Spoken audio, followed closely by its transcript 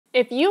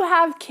If you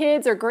have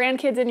kids or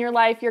grandkids in your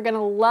life, you're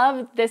gonna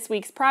love this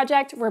week's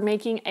project. We're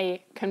making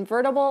a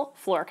convertible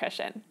floor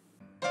cushion.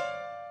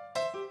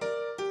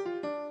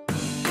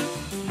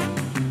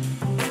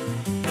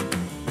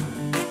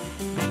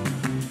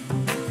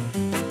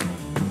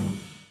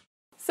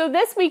 So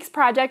this week's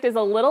project is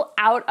a little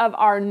out of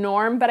our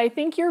norm, but I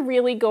think you're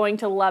really going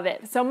to love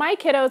it. So my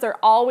kiddos are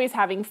always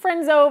having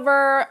friends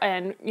over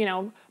and,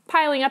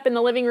 piling up in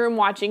the living room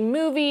watching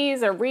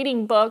movies or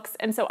reading books.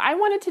 And so I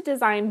wanted to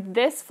design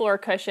this floor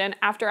cushion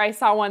after I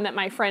saw one that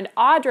my friend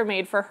Audra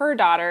made for her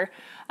daughter.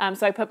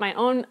 So I put my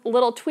own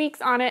little tweaks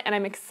on it and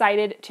I'm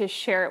excited to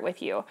share it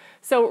with you.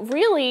 So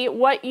really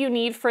what you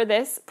need for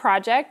this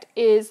project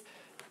is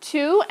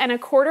 2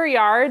 1/4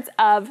 yards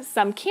of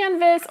some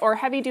canvas or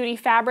heavy duty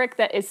fabric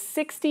that is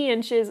 60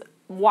 inches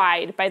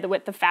wide by the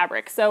width of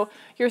fabric. So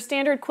your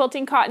standard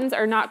quilting cottons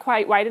are not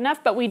quite wide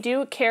enough, but we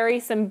do carry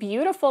some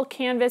beautiful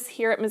canvas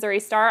here at Missouri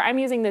Star. I'm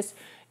using this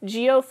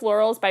Geo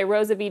Florals by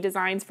Rosa V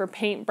Designs for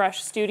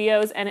Paintbrush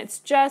Studios, and it's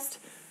just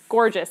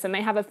gorgeous. And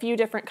they have a few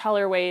different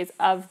colorways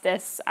of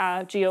this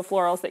Geo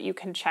Florals that you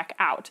can check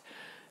out.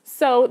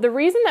 So the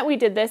reason that we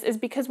did this is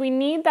because we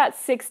need that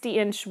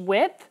 60-inch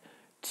width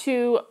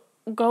to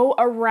go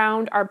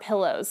around our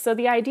pillows. So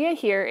the idea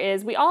here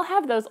is we all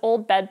have those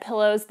old bed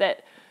pillows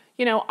that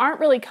aren't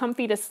really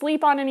comfy to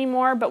sleep on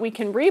anymore, but we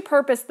can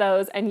repurpose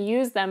those and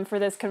use them for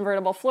this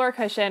convertible floor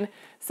cushion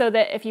so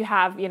that if you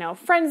have,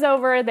 friends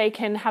over, they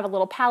can have a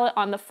little pallet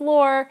on the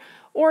floor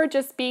or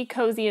just be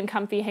cozy and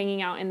comfy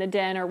hanging out in the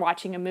den or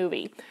watching a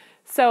movie.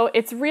 So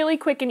it's really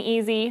quick and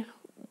easy.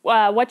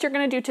 What you're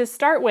gonna do to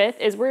start with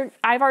is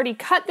I've already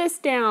cut this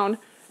down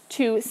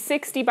to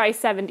 60 by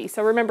 70.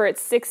 So remember,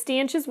 it's 60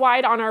 inches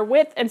wide on our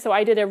width, and so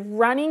I did a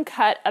running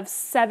cut of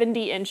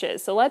 70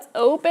 inches. So let's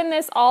open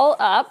this all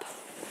up.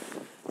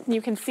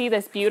 You can see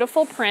this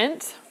beautiful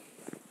print.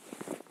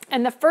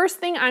 And the first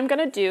thing I'm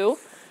gonna do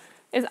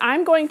is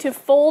I'm going to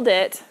fold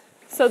it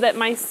so that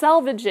my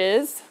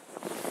selvages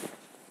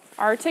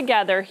are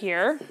together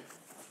here,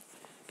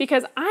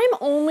 because I'm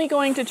only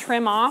going to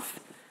trim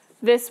off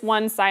this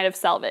one side of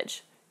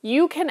selvage.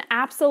 You can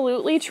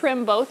absolutely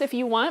trim both if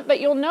you want, but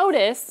you'll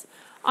notice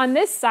on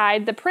this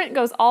side, the print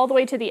goes all the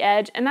way to the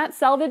edge, and that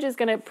selvage is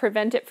gonna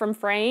prevent it from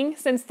fraying.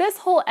 Since this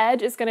whole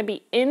edge is gonna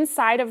be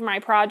inside of my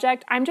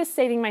project, I'm just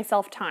saving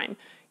myself time.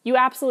 You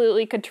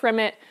absolutely could trim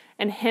it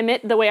and hem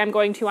it the way I'm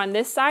going to on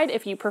this side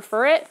if you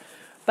prefer it,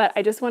 but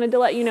I just wanted to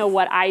let you know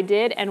what I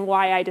did and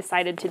why I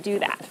decided to do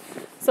that.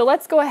 So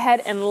let's go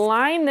ahead and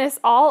line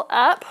this all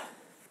up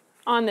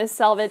on this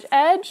selvage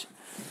edge.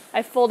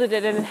 I folded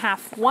it in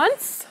half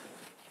once.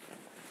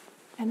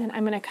 And then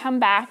I'm gonna come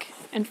back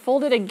and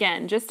fold it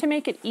again just to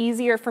make it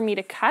easier for me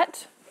to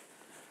cut.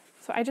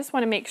 So I just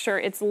wanna make sure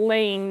it's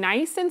laying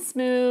nice and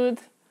smooth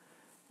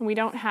and we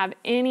don't have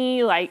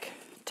any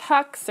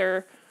tucks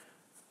or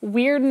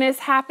weirdness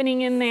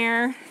happening in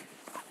there,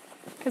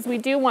 because we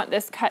do want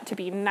this cut to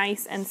be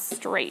nice and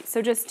straight.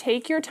 So just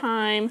take your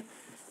time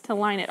to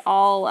line it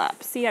all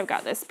up. See, I've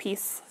got this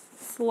piece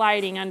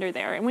sliding under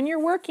there. And when you're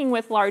working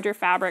with larger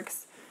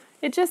fabrics,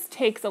 it just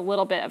takes a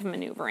little bit of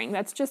maneuvering.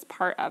 That's just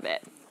part of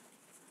it.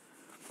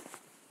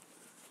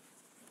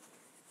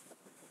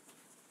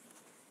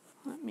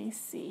 Let me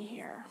see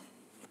here.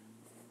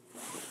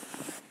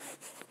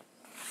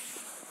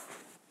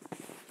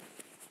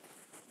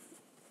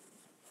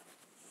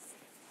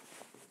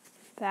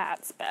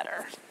 That's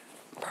better.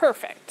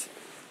 Perfect.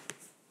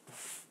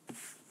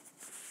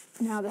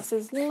 Now this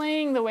is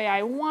laying the way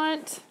I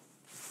want.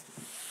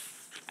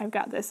 I've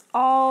got this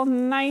all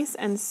nice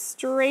and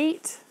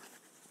straight,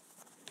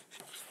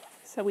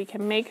 so we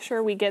can make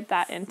sure we get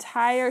that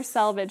entire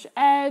selvage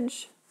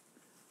edge.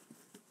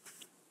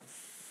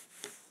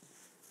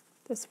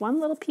 This one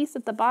little piece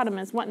at the bottom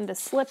is wanting to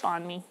slip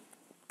on me,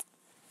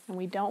 and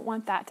we don't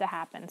want that to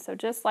happen. So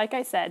just like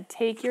I said,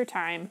 take your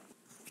time.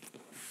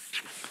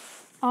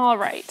 All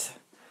right,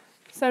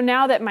 so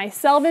now that my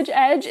selvage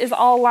edge is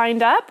all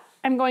lined up,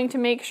 I'm going to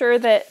make sure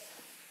that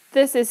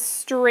this is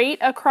straight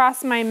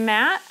across my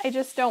mat. I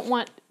just don't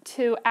want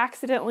to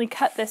accidentally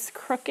cut this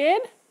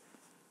crooked,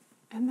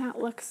 and that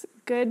looks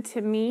good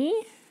to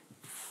me.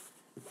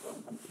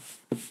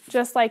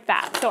 Just like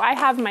that. So I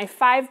have my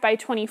 5 by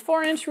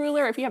 24 inch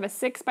ruler. If you have a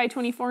 6 by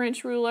 24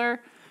 inch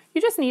ruler,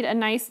 you just need a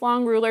nice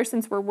long ruler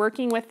since we're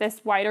working with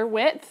this wider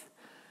width.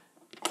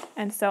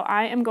 And so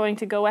I am going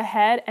to go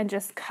ahead and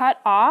just cut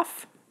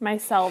off my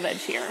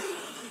selvage here,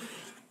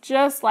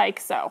 just like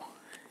so.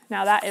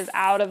 Now that is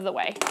out of the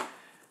way.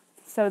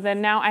 So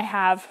then now I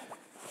have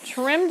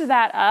trimmed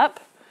that up,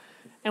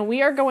 and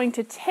we are going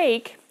to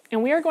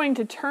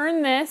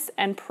turn this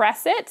and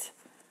press it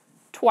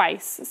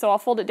twice. So I'll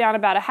fold it down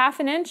about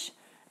 1/2 inch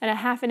and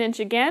 1/2 inch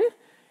again,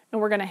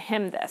 and we're gonna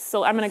hem this.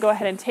 So I'm gonna go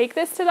ahead and take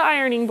this to the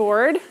ironing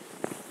board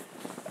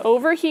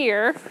over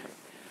here.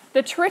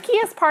 The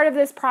trickiest part of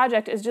this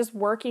project is just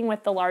working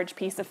with the large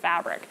piece of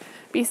fabric.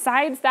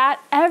 Besides that,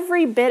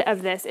 every bit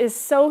of this is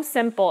so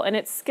simple, and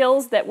it's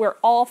skills that we're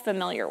all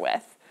familiar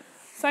with.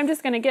 So I'm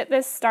just gonna get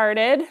this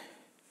started,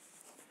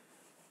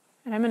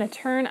 and I'm gonna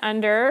turn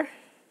under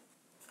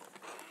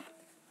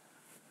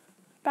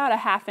about a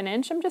 1/2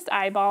 inch. I'm just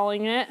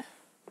eyeballing it.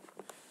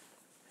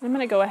 I'm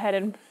gonna go ahead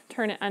and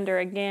turn it under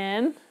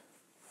again.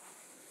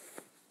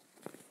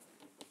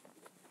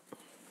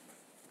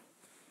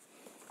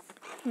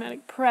 I'm gonna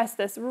press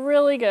this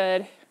really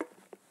good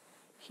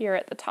here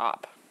at the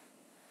top.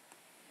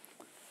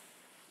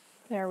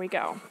 There we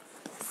go.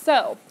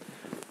 So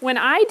when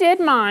I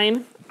did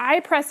mine, I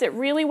pressed it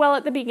really well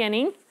at the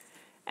beginning,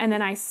 and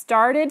then I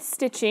started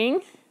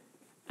stitching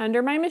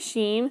under my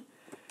machine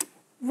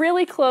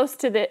really close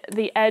to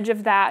the edge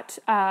of that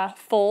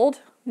fold,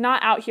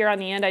 not out here on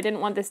the end. I didn't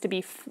want this to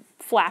be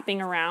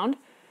flapping around.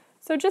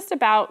 So just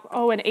about,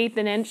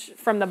 1/8 inch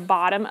from the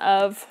bottom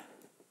of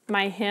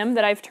my hem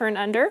that I've turned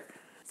under.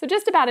 So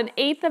just about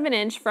 1/8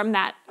 inch from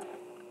that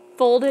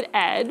folded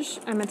edge.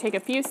 I'm gonna take a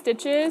few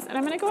stitches and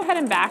I'm gonna go ahead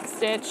and back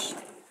stitch.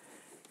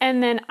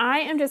 And then I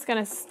am just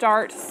gonna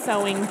start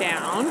sewing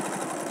down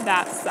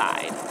that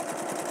side.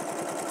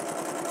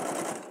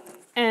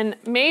 And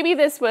maybe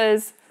this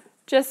was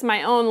just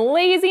my own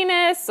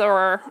laziness,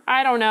 or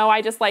I don't know,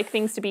 I just like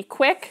things to be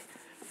quick.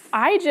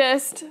 I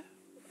just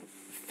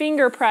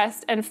finger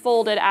pressed and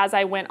folded as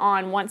I went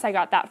on once I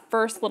got that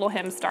first little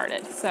hem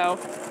started. So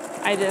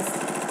I just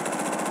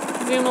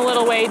zoom a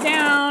little way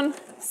down,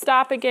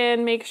 stop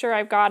again, make sure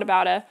I've got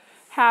about a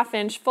 1/2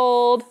 inch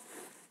fold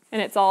and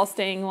it's all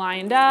staying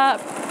lined up,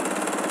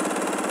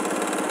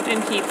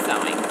 and keep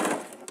sewing.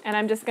 And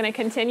I'm just gonna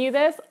continue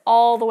this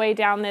all the way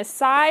down this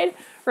side.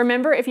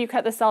 Remember, if you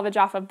cut the selvage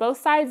off of both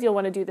sides, you'll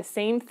wanna do the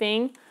same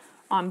thing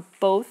on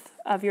both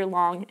of your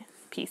long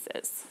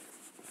pieces.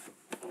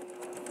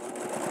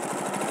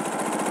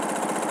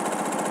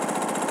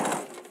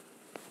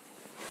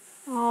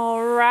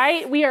 All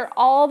right, we are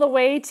all the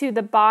way to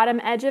the bottom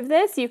edge of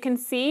this. You can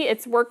see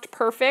it's worked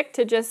perfect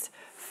to just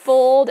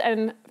fold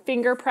and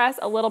finger press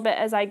a little bit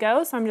as I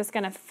go. So I'm just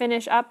gonna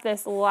finish up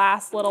this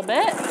last little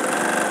bit.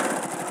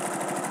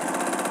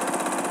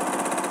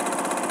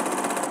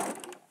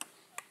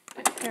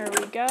 There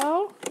we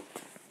go.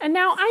 And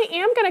now I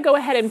am gonna go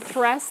ahead and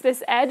press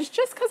this edge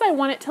just because I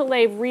want it to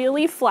lay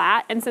really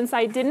flat. And since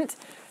I didn't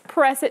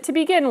press it to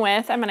begin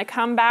with, I'm gonna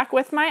come back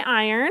with my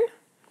iron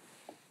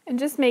and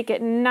just make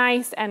it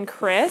nice and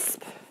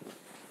crisp,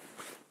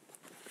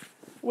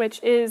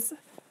 which is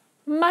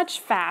much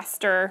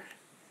faster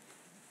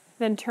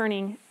than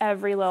turning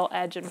every little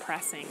edge and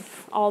pressing,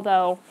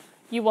 although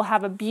you will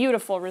have a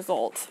beautiful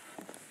result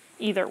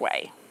either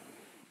way.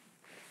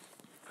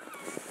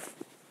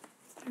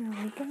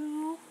 There we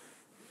go.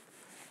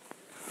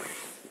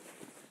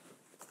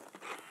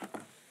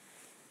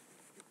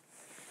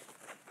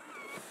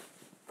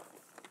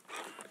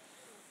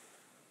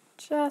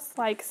 Just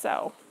like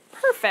so.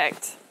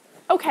 Perfect.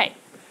 Okay,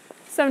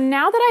 so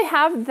now that I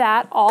have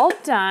that all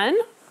done,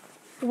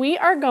 we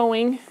are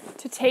going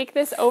to take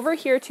this over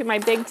here to my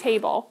big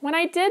table. When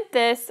I did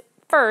this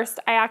first,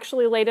 I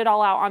actually laid it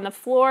all out on the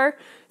floor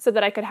so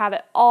that I could have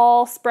it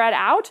all spread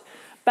out.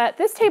 But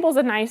this table's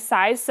a nice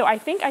size, so I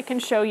think I can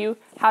show you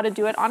how to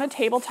do it on a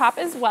tabletop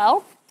as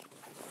well.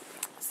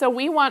 So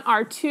we want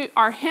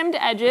our hemmed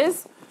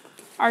edges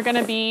are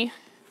gonna be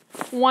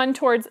one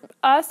towards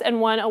us and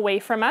one away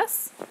from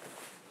us.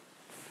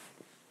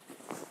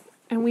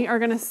 And we are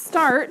gonna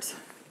start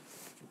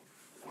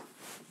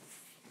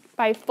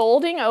by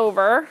folding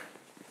over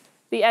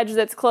the edge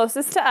that's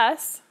closest to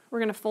us. We're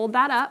gonna fold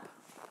that up.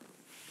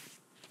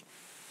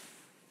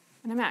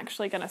 And I'm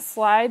actually gonna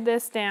slide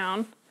this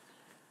down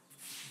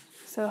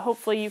so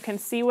hopefully you can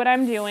see what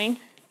I'm doing.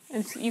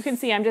 And you can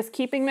see I'm just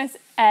keeping this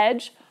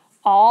edge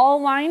all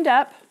lined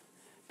up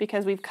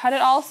because we've cut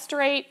it all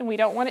straight and we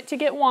don't want it to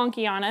get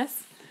wonky on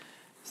us.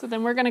 So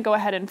then we're gonna go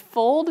ahead and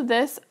fold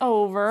this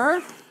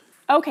over.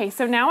 Okay,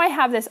 so now I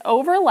have this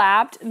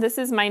overlapped. This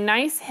is my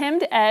nice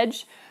hemmed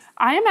edge.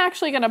 I am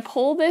actually gonna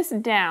pull this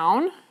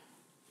down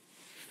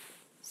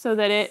so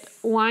that it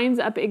lines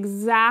up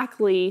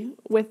exactly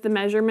with the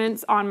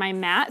measurements on my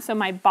mat. So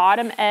my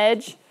bottom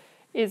edge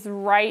is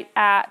right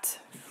at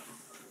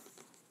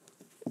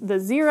the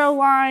 0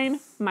 line.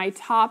 My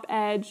top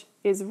edge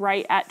is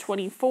right at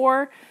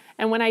 24.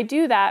 And when I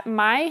do that,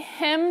 my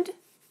hemmed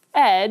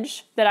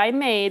edge that I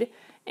made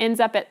ends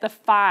up at the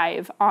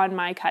 5 on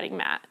my cutting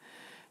mat.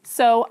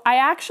 So I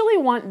actually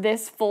want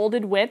this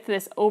folded width,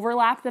 this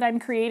overlap that I'm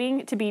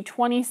creating, to be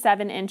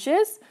 27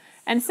 inches.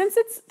 And since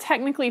it's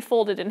technically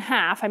folded in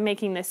half, I'm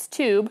making this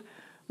tube,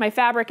 my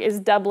fabric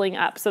is doubling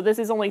up. So this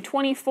is only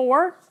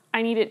 24,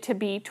 I need it to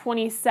be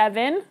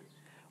 27,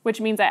 which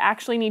means I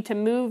actually need to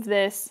move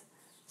this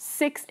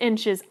 6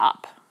 inches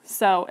up.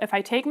 So if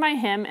I take my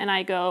hem and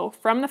I go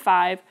from the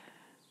 5,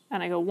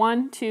 and I go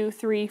 1, 2,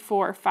 3,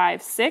 4,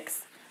 5,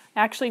 6,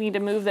 I actually need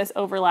to move this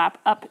overlap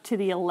up to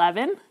the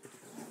 11.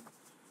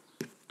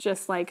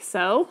 Just like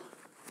so.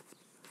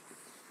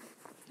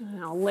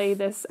 And I'll lay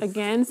this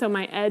again so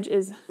my edge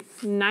is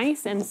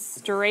nice and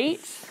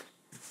straight.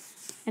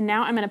 And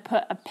now I'm gonna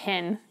put a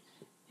pin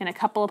in a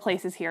couple of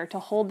places here to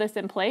hold this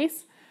in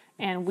place.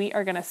 And we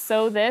are gonna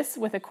sew this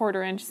with a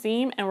 1/4 inch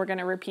seam, and we're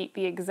gonna repeat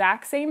the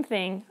exact same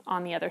thing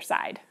on the other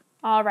side.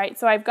 All right,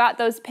 so I've got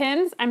those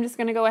pins. I'm just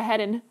gonna go ahead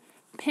and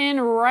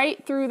pin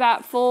right through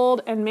that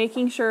fold and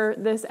making sure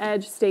this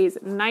edge stays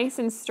nice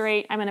and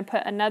straight. I'm gonna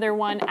put another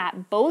one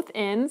at both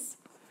ends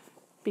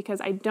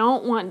because I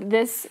don't want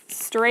this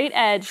straight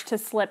edge to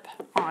slip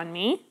on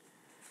me.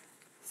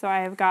 So I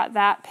have got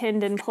that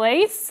pinned in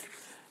place.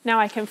 Now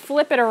I can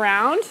flip it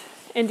around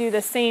and do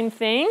the same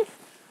thing,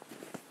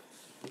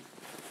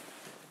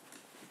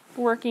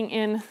 working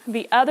in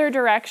the other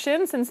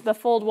direction since the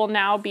fold will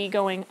now be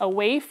going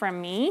away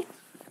from me.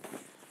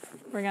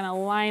 We're gonna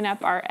line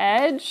up our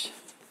edge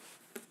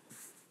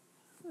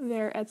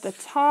there at the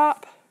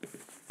top.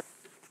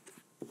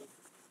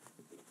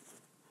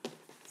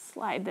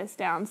 Slide this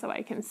down so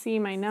I can see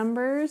my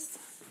numbers.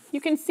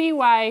 You can see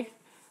why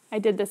I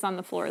did this on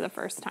the floor the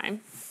first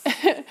time.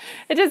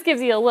 It just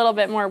gives you a little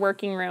bit more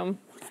working room.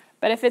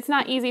 But if it's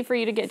not easy for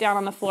you to get down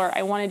on the floor,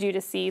 I wanted you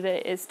to see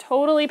that it is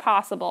totally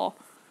possible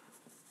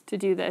to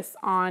do this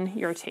on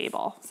your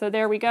table. So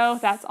there we go.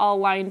 That's all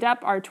lined up,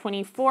 our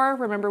 24.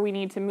 Remember, we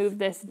need to move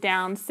this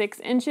down 6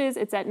 inches.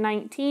 It's at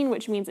 19,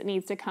 which means it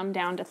needs to come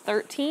down to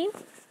 13.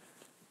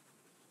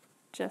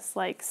 Just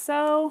like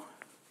so.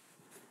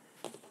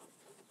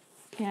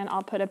 And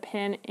I'll put a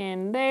pin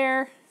in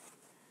there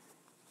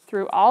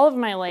through all of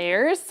my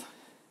layers,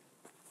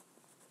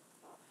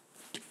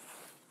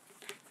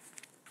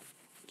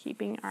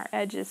 keeping our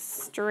edges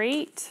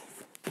straight.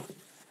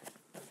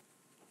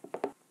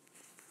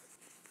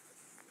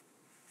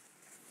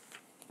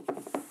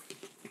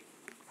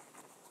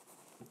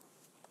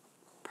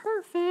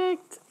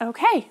 Perfect.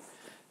 Okay,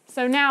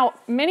 so now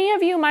many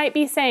of you might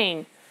be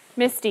saying,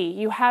 Misty,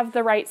 you have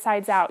the right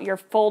sides out. You're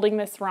folding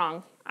this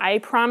wrong. I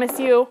promise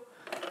you,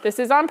 this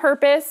is on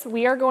purpose.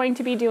 We are going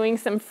to be doing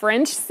some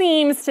French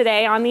seams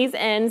today on these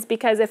ends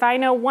because if I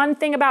know one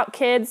thing about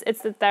kids,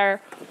 it's that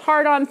they're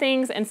hard on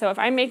things. And so if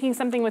I'm making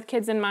something with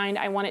kids in mind,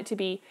 I want it to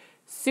be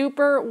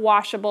super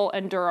washable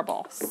and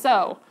durable.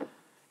 So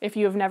if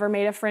you have never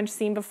made a French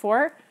seam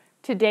before,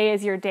 today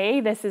is your day.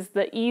 This is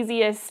the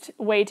easiest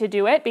way to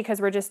do it because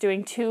we're just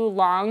doing 2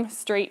 long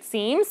straight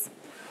seams.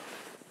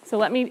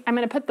 So I'm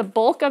gonna put the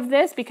bulk of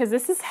this because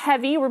this is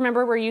heavy.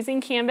 Remember, we're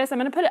using canvas. I'm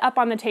gonna put it up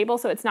on the table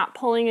so it's not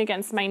pulling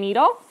against my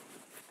needle.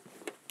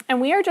 And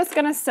we are just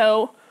gonna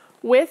sew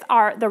with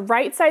the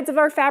right sides of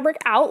our fabric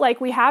out like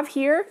we have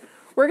here.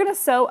 We're gonna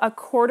sew a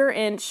 1/4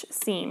 inch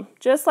seam,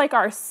 just like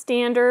our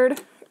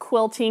standard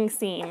quilting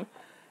seam.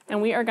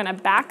 And we are gonna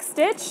back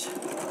stitch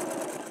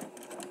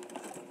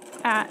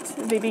at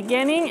the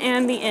beginning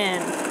and the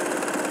end.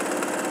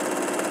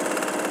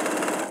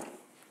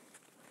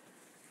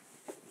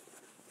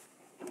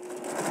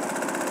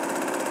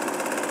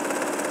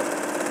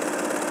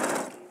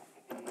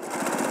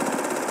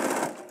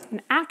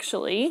 And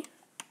actually,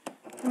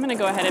 I'm gonna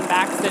go ahead and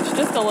backstitch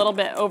just a little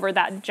bit over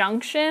that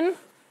junction,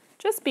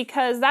 just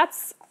because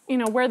that's,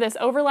 where this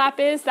overlap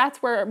is,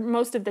 that's where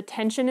most of the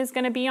tension is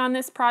gonna be on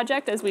this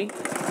project as we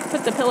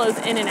put the pillows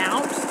in and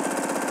out.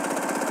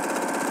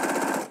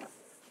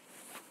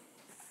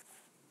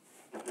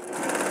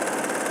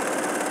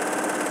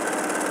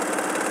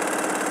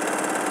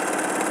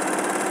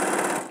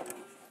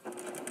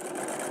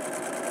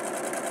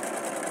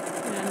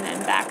 And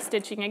then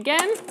backstitching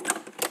again.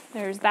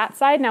 There's that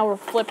side. Now we'll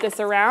flip this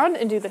around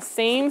and do the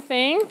same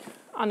thing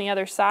on the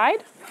other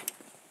side.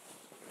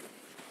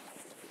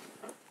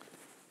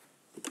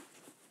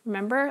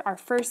 Remember, our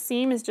first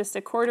seam is just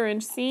a 1/4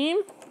 inch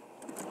seam.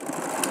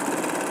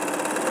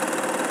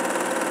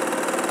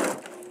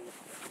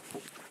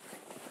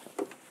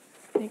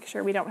 Make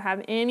sure we don't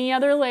have any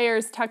other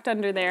layers tucked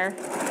under there.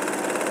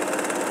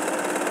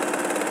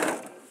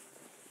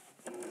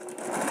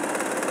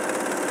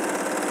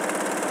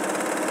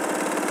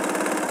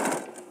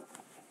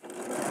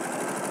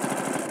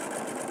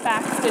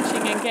 Back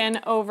stitching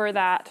again over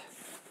that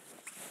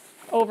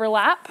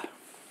overlap.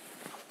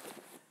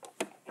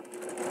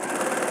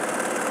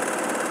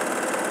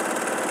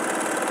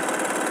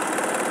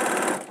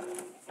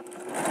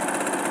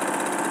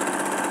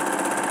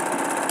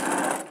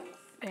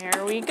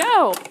 There we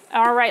go.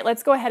 All right,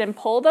 let's go ahead and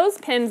pull those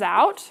pins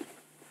out.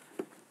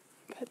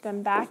 Put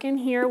them back in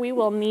here. We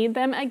will need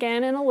them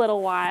again in a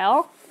little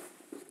while.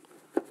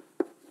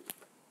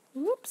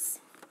 Whoops.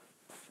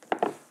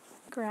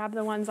 Grab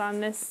the ones on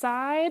this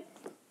side.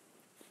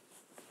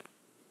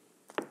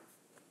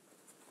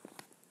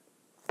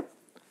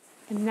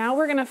 And now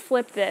we're gonna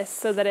flip this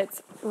so that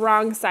it's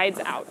wrong sides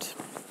out.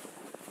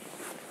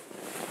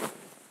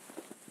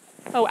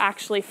 Oh,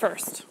 actually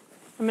first,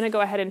 I'm gonna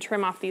go ahead and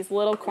trim off these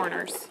little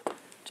corners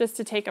just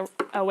to take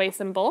away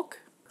some bulk.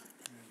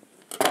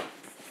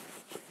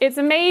 It's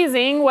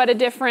amazing what a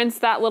difference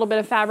that little bit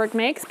of fabric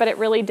makes, but it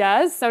really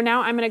does. So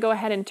now I'm gonna go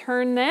ahead and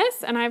turn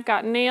this, and I've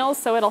got nails,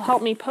 so it'll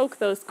help me poke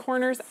those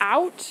corners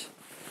out.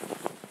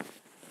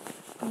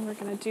 And we're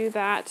gonna do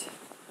that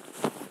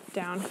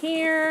down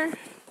here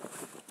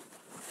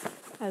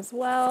as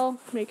well.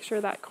 Make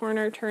sure that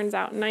corner turns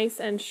out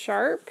nice and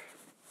sharp.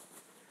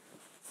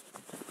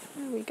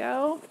 There we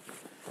go.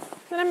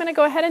 Then I'm gonna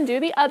go ahead and do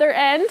the other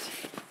end.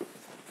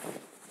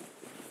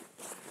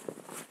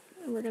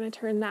 And we're gonna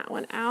turn that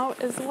one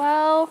out as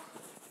well.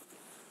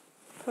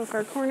 Poke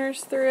our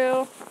corners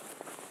through.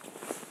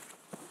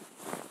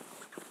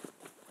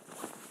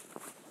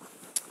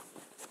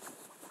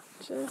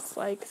 Just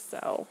like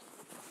so.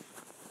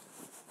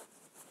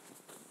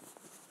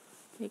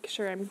 Make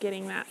sure I'm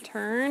getting that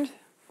turned.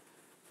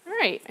 All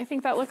right, I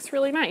think that looks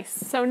really nice.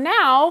 So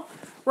now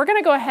we're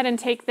gonna go ahead and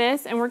take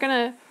this and we're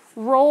gonna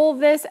roll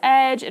this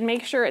edge and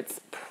make sure it's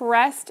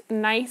pressed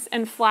nice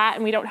and flat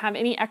and we don't have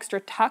any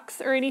extra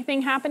tucks or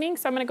anything happening.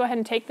 So I'm gonna go ahead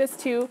and take this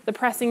to the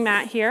pressing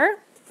mat here.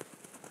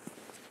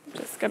 I'm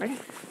just gonna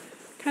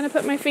kind of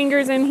put my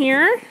fingers in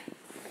here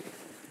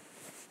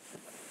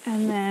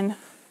and then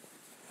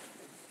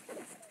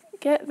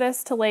get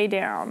this to lay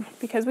down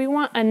because we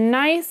want a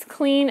nice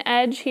clean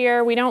edge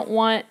here. We don't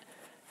want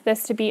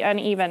this to be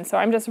uneven. So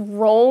I'm just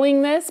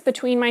rolling this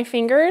between my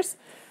fingers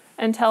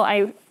until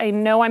I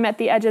know I'm at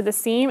the edge of the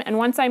seam. And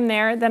once I'm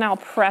there, then I'll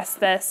press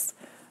this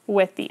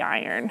with the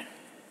iron.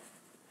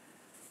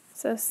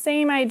 So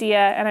same idea,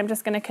 and I'm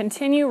just gonna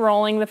continue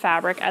rolling the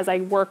fabric as I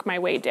work my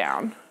way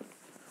down.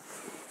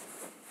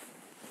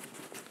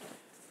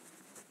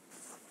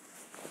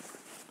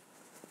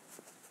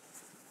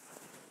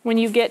 When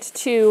you get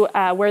to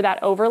where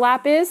that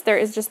overlap is, there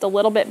is just a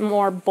little bit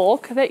more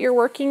bulk that you're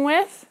working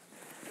with.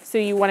 So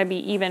you want to be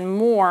even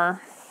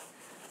more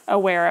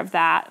aware of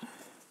that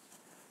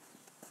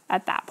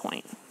at that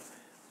point.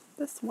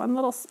 This one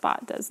little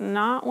spot does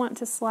not want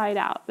to slide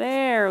out.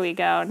 There we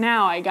go.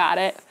 Now I got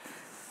it.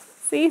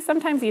 See,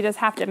 sometimes you just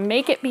have to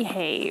make it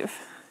behave.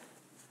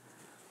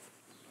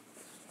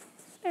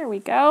 There we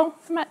go.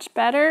 Much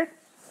better.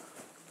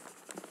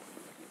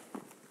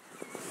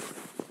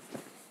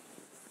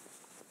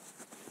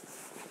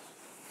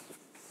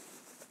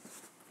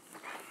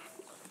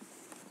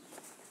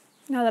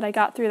 Now that I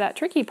got through that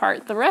tricky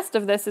part, the rest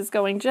of this is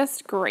going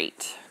just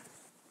great.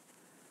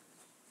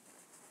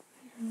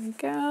 There we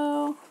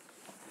go.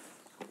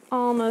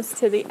 Almost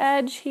to the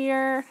edge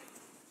here.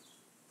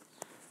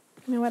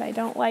 You know what, I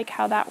don't like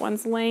how that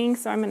one's laying,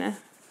 so I'm gonna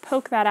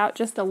poke that out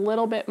just a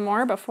little bit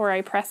more before I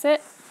press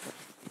it.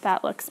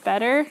 That looks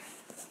better.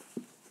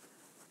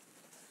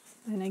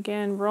 And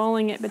again,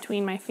 rolling it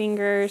between my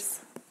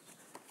fingers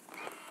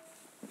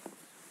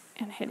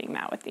and hitting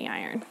that with the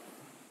iron.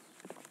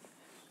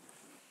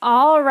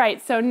 All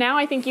right, so now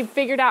I think you've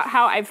figured out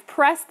how I've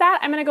pressed that.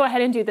 I'm gonna go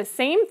ahead and do the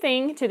same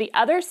thing to the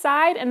other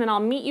side, and then I'll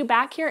meet you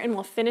back here and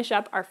we'll finish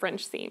up our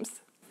French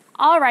seams.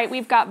 All right,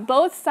 we've got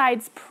both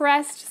sides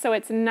pressed so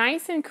it's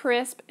nice and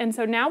crisp, and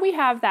so now we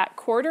have that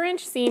 1/4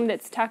 inch seam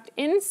that's tucked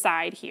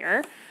inside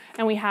here,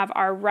 and we have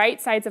our right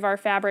sides of our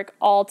fabric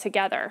all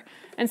together.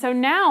 And so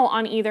now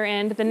on either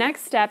end, the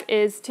next step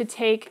is to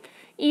take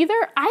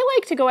I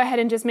like to go ahead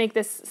and just make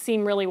this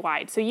seam really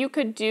wide. So you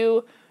could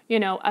do, you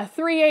know, a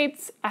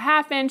 3/8, a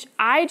 1/2 inch.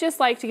 I just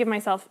like to give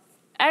myself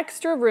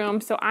extra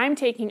room, so I'm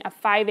taking a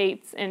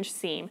 5/8 inch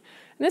seam.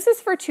 And this is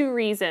for 2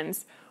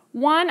 reasons.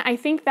 One, I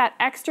think that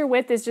extra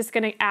width is just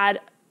gonna add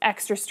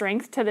extra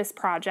strength to this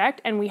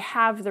project, and we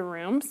have the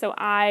room, so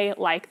I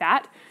like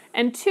that.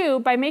 And 2,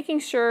 by making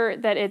sure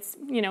that it's,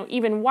 you know,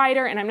 even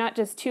wider and I'm not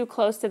just too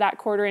close to that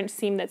 1/4 inch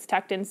seam that's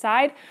tucked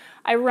inside,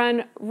 I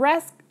run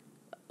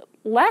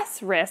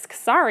less risk,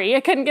 sorry,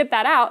 I couldn't get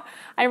that out.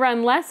 I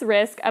run less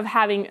risk of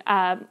having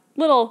a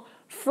little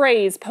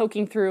frays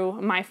poking through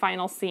my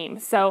final seam.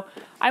 So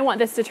I want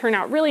this to turn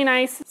out really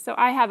nice. So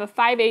I have a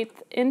 5/8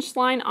 inch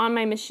line on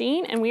my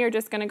machine, and we are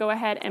just gonna go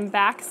ahead and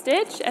back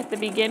stitch at the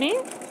beginning.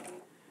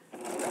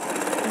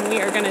 And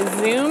we are gonna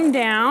zoom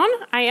down.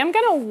 I am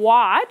gonna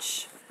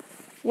watch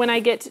when I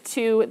get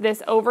to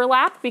this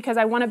overlap because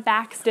I wanna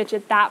back stitch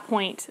at that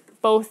point,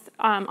 both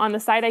on the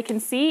side I can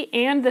see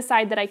and the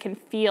side that I can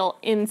feel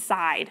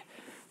inside,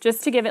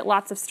 just to give it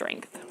lots of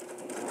strength.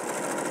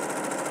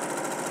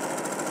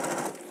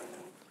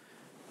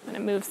 I'm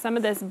gonna move some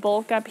of this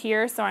bulk up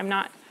here so I'm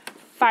not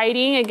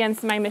fighting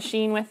against my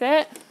machine with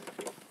it.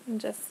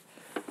 And just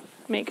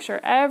make sure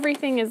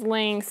everything is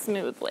laying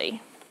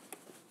smoothly.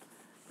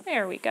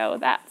 There we go,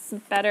 that's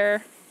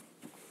better.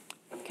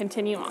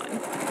 Continue on.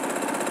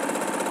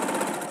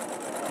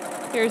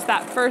 Here's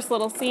that first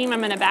little seam.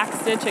 I'm gonna back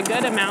stitch a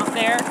good amount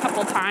there, a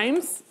couple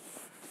times.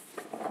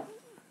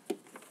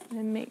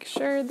 And make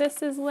sure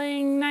this is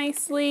laying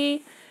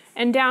nicely.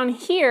 And down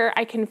here,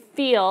 I can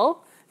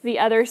feel the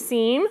other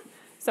seam.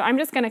 So I'm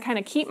just gonna kind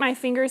of keep my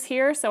fingers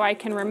here so I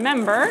can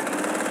remember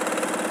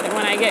that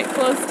when I get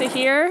close to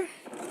here,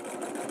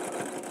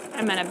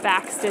 I'm gonna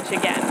back stitch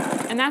again.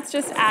 And that's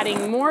just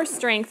adding more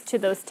strength to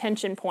those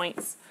tension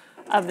points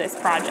of this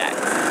project.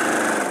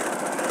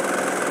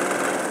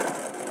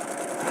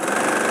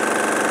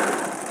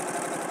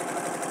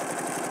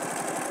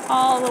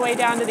 All the way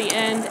down to the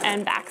end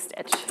and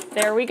backstitch.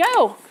 There we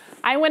go.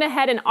 I went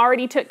ahead and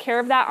already took care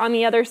of that on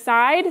the other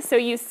side, so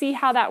you see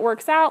how that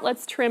works out.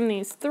 Let's trim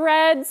these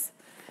threads,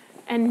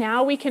 and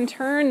now we can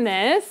turn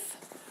this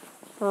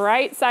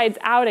right sides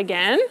out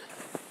again,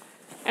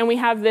 and we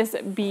have this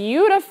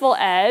beautiful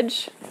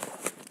edge,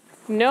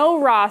 no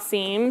raw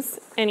seams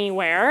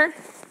anywhere,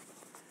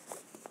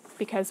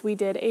 because we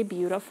did a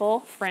beautiful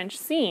French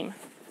seam.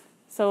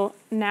 So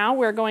now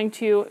we're going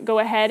to go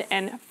ahead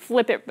and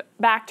flip it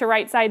back to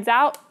right sides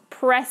out,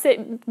 press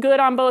it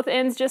good on both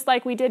ends just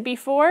like we did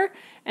before,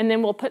 and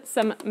then we'll put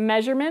some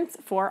measurements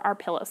for our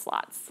pillow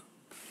slots.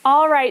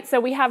 All right, so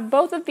we have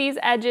both of these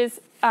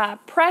edges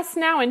pressed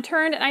now and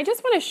turned, and I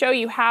just want to show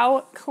you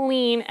how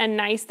clean and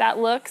nice that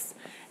looks.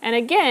 And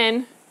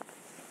again,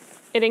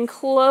 it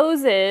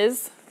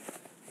encloses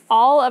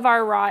all of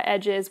our raw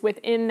edges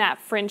within that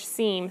French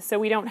seam, so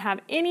we don't have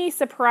any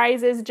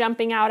surprises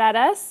jumping out at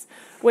us,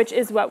 which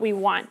is what we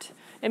want.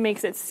 It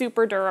makes it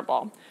super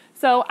durable.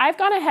 So I've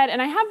gone ahead and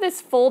I have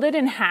this folded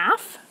in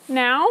half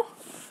now,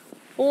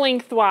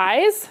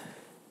 lengthwise,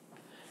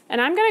 and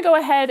I'm gonna go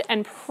ahead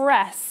and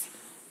press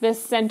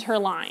this center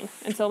line.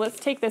 And so let's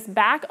take this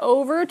back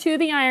over to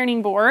the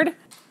ironing board,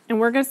 and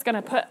we're just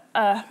gonna put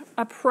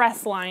a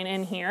press line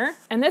in here.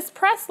 And this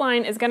press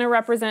line is gonna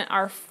represent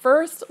our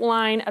first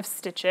line of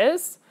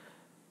stitches.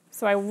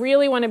 So I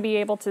really wanna be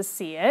able to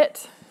see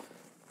it.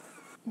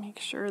 Make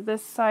sure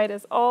this side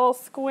is all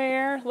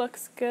square,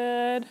 looks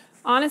good.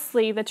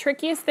 Honestly, the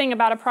trickiest thing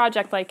about a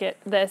project like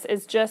this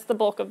is just the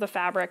bulk of the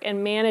fabric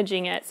and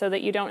managing it so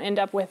that you don't end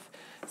up with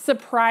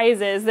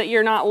surprises that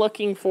you're not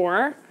looking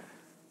for.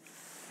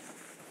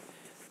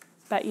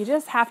 But you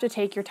just have to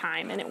take your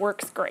time and it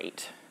works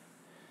great.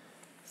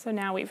 So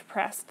now we've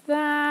pressed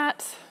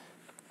that.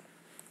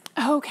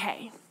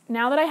 Okay,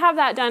 now that I have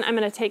that done, I'm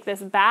gonna take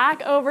this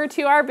back over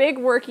to our big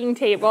working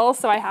table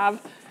so I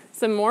have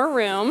some more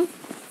room.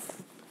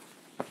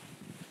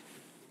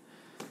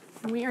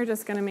 And we are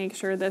just gonna make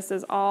sure this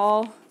is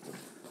all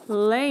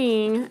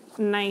laying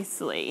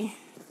nicely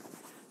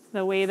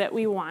the way that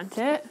we want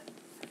it.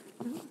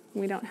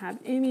 We don't have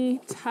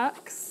any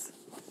tucks.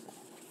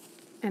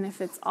 And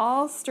if it's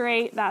all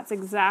straight, that's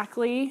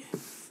exactly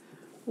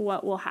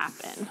what will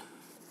happen.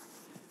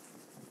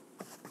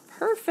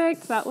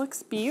 Perfect, that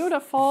looks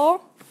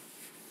beautiful.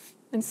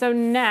 And so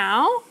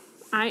now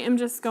I am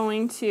just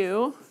going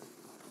to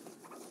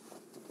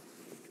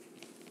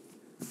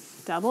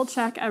double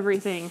check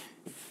everything.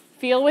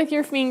 Feel with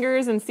your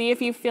fingers and see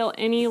if you feel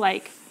any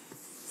like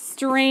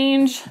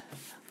strange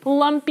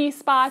lumpy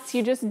spots.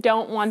 You just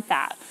don't want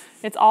that.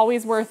 It's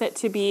always worth it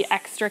to be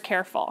extra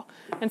careful.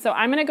 And so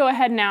I'm gonna go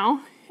ahead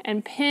now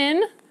and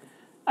pin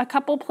a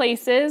couple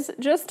places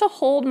just to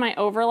hold my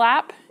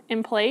overlap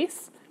in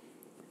place,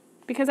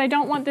 because I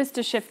don't want this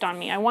to shift on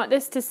me. I want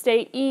this to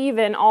stay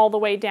even all the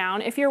way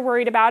down. If you're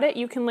worried about it,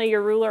 you can lay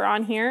your ruler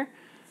on here.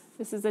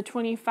 This is a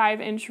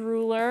 25-inch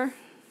ruler.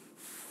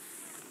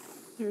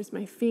 There's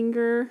my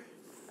finger.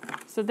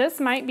 So this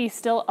might be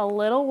still a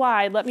little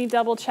wide. Let me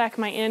double check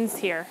my ends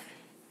here,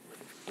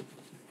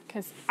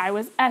 because I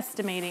was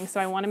estimating, so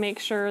I want to make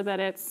sure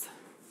that it's,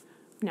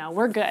 no,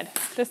 we're good.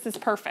 This is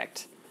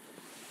perfect.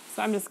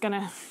 So I'm just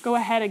gonna go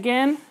ahead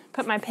again,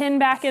 put my pin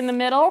back in the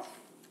middle,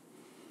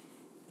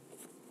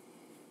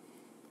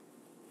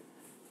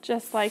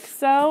 just like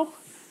so.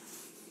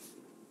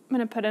 I'm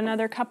gonna put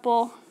another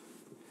couple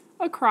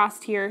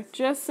across here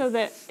just so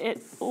that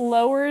it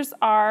lowers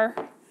our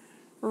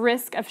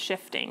risk of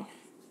shifting.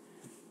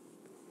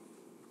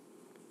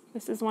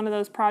 This is one of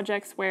those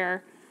projects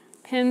where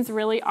pins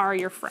really are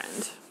your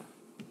friend.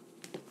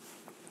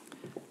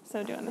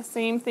 So doing the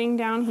same thing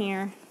down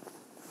here,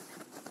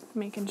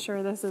 making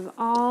sure this is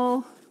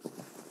all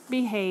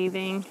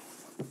behaving.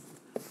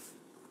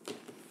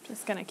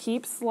 Just gonna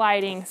keep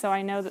sliding so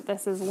I know that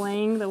this is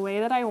laying the way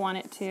that I want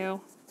it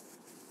to.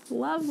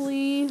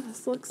 Lovely,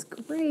 this looks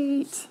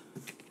great.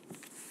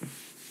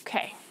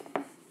 Okay,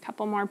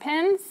 couple more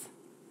pins.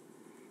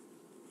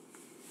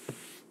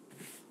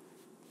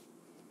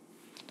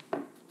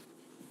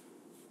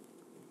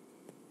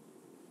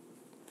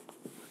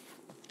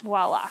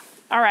 Voila.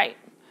 All right,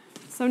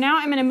 so now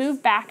I'm gonna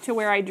move back to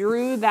where I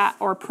drew that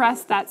or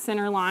pressed that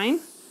center line.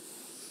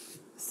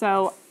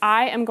 So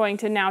I am going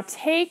to now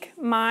take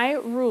my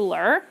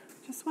ruler.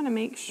 Just wanna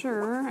make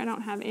sure I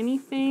don't have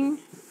anything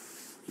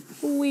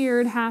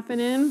weird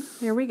happening.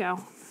 There we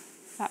go.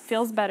 That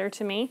feels better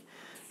to me.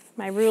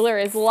 My ruler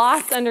is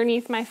lost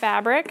underneath my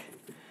fabric.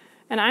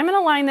 And I'm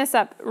gonna line this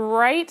up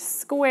right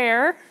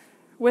square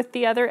with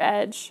the other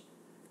edge.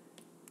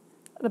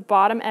 The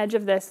bottom edge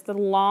of this, the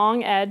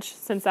long edge,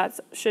 since that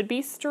should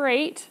be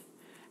straight.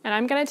 And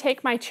I'm gonna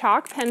take my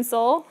chalk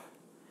pencil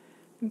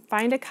and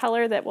find a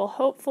color that will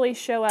hopefully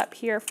show up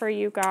here for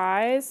you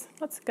guys.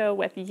 Let's go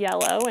with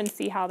yellow and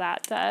see how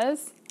that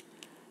does.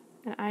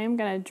 And I am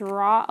gonna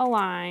draw a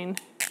line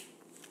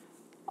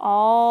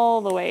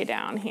all the way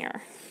down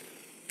here.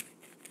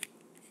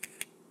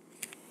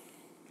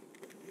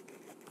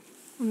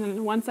 And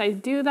then once I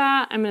do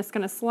that, I'm just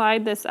gonna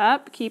slide this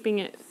up, keeping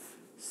it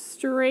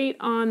straight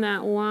on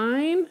that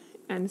line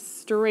and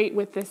straight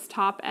with this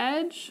top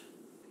edge.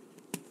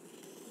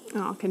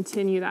 And I'll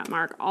continue that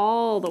mark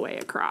all the way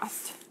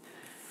across.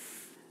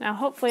 Now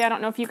hopefully, I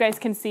don't know if you guys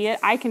can see it,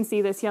 I can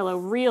see this yellow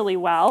really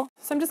well.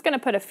 So I'm just gonna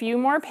put a few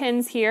more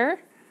pins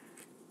here,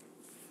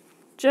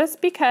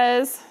 just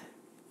because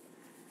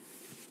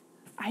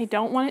I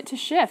don't want it to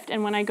shift.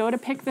 And when I go to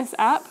pick this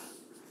up,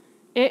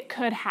 it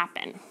could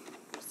happen.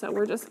 So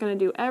we're just gonna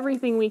do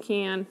everything we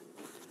can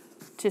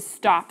to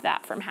stop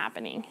that from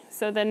happening.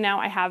 So then now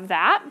I have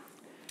that.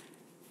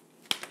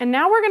 And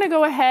now we're gonna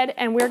go ahead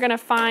and we're gonna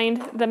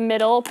find the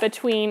middle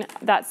between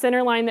that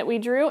center line that we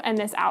drew and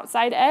this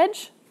outside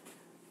edge.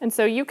 And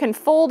so you can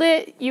fold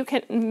it, you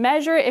can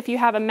measure it if you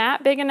have a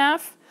mat big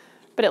enough,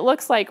 but it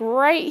looks like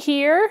right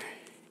here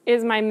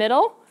is my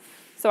middle.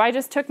 So I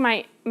just took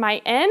my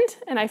end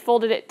and I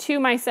folded it to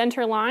my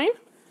center line.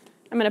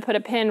 I'm gonna put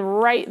a pin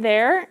right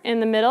there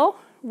in the middle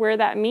where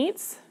that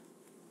meets.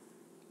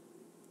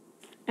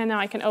 And now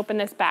I can open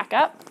this back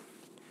up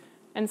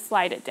and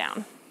slide it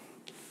down.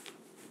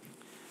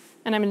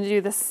 And I'm gonna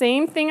do the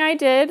same thing I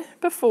did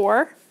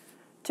before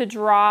to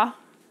draw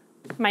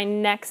my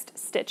next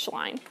stitch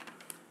line.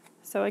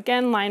 So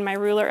again, line my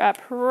ruler up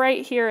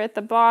right here at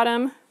the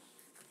bottom.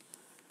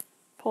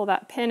 Pull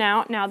that pin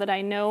out now that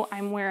I know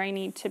I'm where I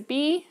need to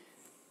be.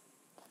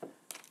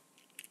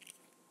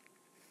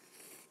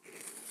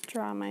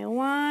 Draw my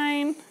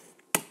line.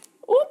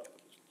 Oop!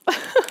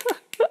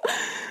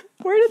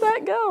 Where did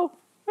that go?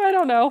 I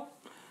don't know.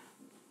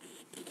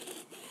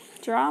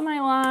 Draw my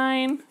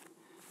line.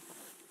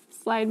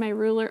 Slide my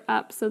ruler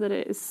up so that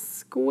it is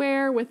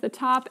square with the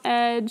top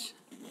edge.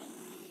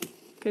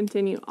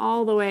 Continue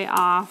all the way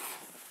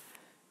off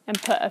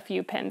and put a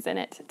few pins in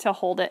it to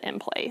hold it in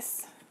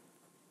place.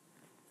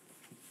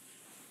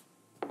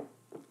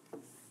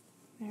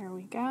 There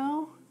we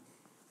go.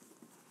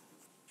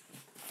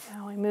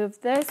 Now we move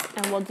this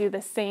and we'll do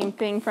the same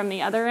thing from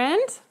the other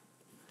end.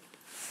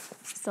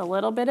 Just a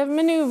little bit of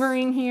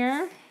maneuvering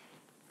here.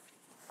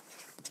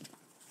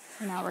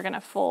 Now we're gonna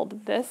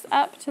fold this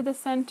up to the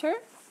center,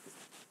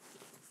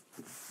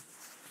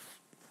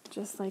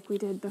 just like we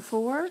did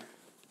before.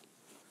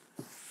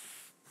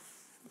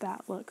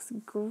 That looks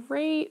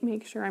great.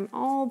 Make sure I'm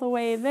all the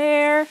way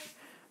there.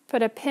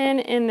 Put a pin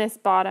in this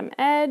bottom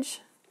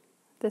edge.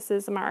 This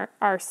is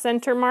our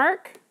center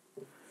mark.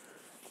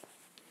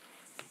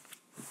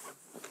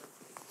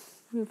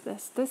 Move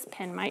this. This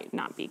pin might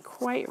not be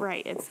quite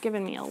right. It's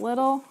giving me a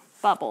little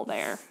bubble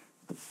there.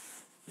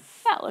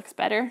 That looks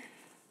better.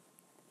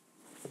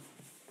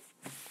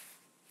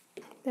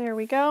 There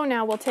we go.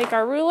 Now we'll take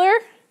our ruler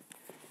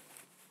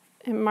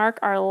and mark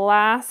our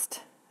last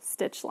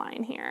stitch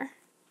line here.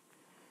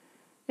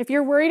 If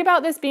you're worried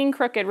about this being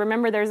crooked,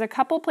 remember there's a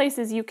couple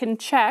places you can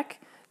check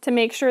to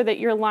make sure that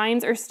your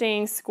lines are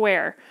staying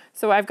square.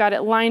 So I've got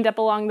it lined up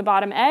along the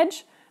bottom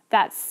edge.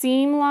 That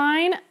seam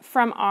line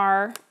from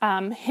our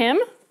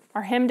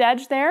hemmed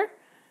edge there,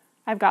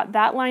 I've got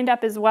that lined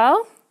up as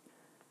well.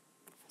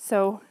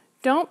 So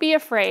don't be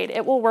afraid,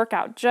 it will work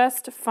out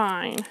just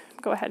fine.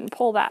 Go ahead and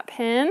pull that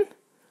pin.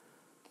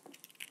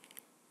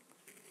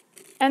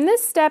 And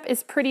this step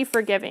is pretty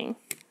forgiving.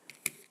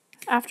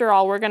 After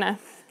all, we're gonna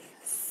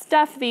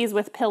stuff these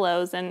with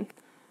pillows and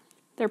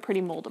they're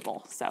pretty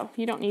moldable, so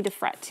you don't need to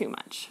fret too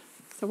much.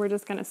 So we're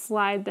just gonna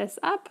slide this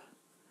up,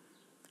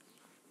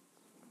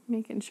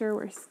 making sure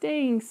we're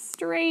staying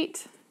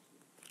straight.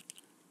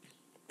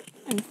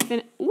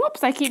 And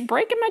whoops, I keep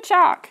breaking my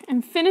chalk,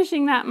 and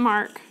finishing that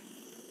mark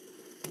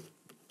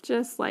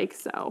just like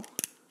so.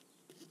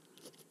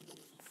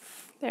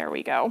 There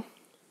we go.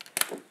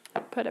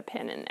 Put a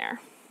pin in there.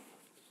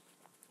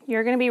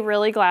 You're gonna be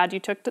really glad you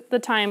took the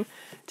time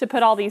to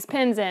put all these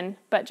pins in,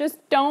 but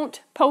just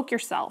don't poke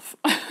yourself.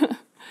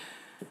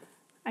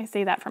 I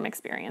say that from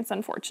experience,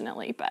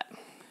 unfortunately, but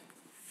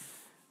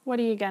what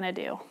are you gonna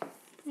do?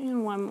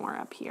 And one more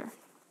up here.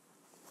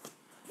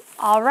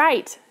 All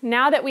right,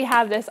 now that we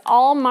have this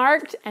all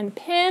marked and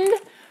pinned,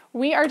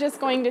 we are just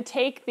going to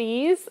take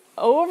these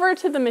over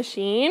to the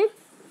machine.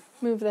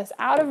 Move this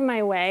out of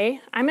my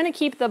way. I'm gonna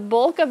keep the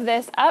bulk of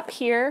this up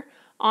here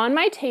on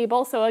my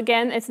table, so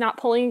again, it's not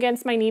pulling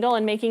against my needle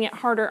and making it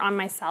harder on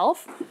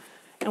myself.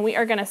 And we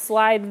are gonna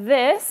slide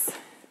this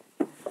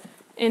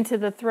into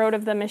the throat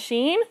of the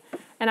machine,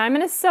 and I'm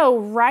gonna sew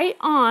right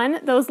on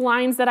those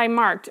lines that I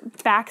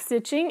marked, back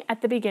stitching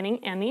at the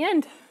beginning and the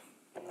end.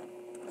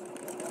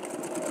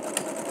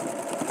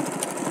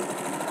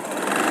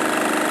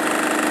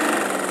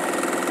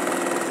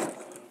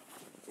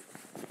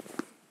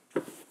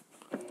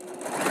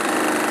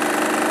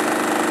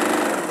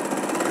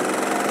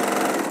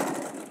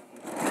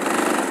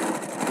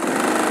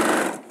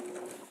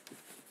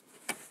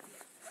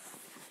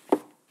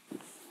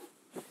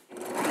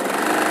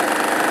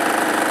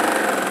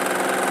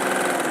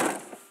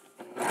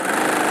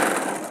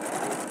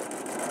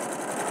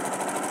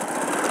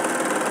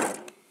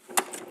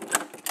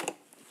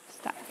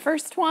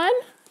 First one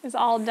is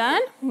all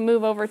done.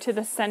 Move over to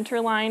the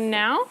center line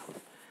now.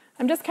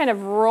 I'm just kind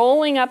of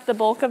rolling up the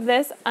bulk of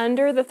this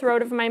under the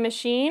throat of my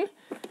machine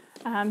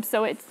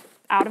so it's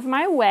out of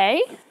my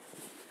way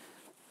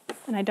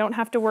and I don't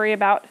have to worry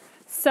about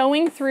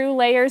sewing through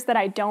layers that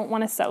I don't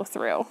want to sew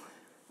through.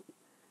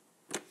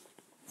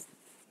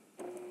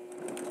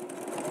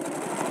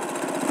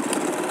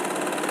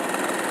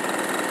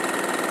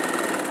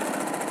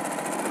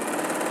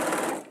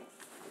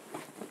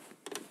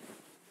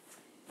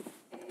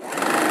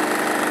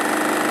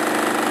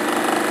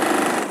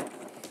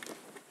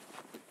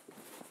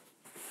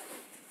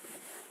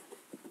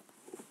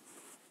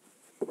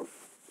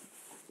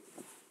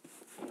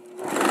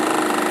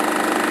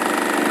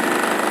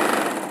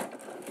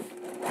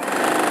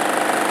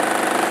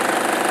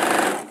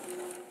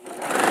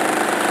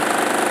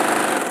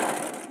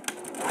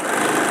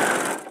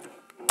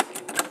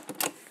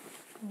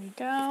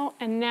 go.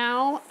 And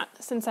now,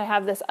 since I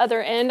have this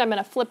other end, I'm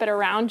gonna flip it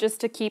around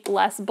just to keep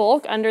less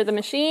bulk under the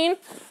machine.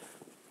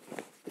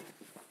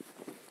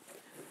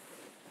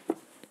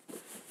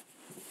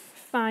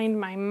 Find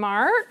my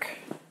mark.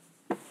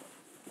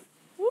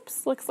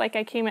 Oops, looks like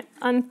I came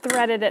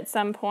unthreaded at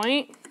some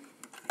point.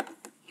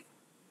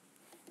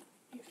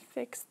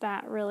 Fix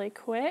that really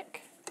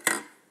quick.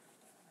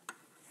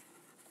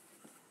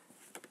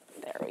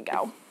 There we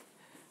go.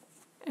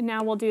 And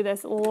now we'll do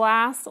this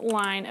last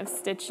line of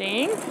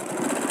stitching.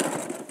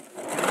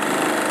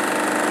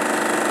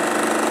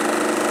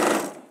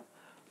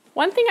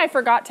 One thing I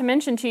forgot to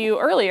mention to you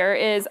earlier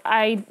is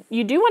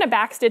you do want to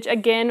backstitch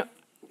again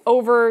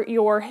over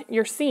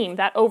your seam,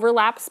 that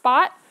overlap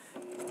spot,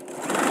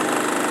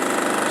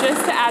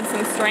 just to add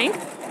some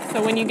strength.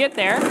 So when you get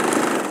there,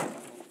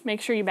 make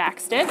sure you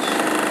backstitch.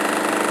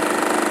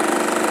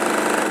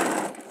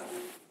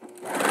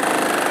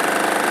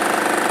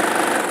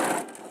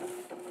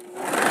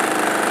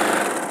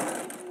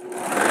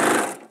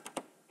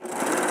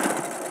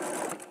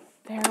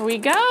 There we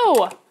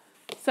go.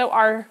 So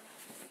our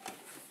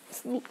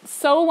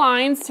sew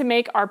lines to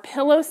make our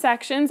pillow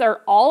sections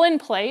are all in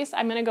place.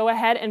 I'm gonna go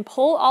ahead and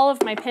pull all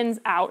of my pins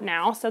out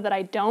now so that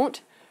I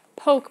don't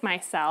poke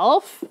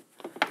myself.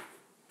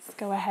 Let's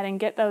go ahead and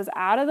get those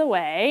out of the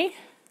way.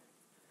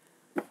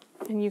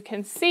 And you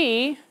can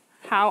see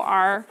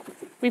how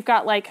we've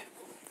got like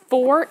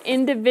 4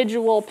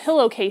 individual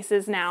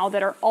pillowcases now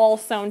that are all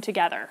sewn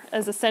together,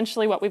 is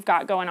essentially what we've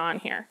got going on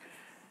here.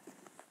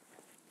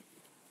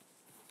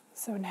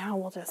 So now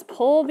we'll just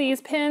pull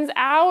these pins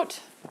out.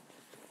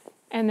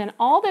 And then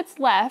all that's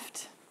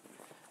left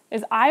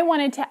is I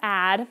wanted to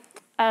add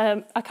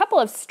a couple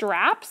of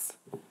straps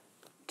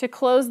to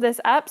close this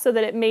up so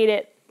that it made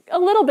it a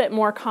little bit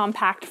more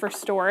compact for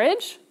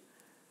storage.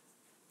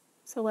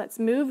 So let's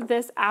move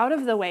this out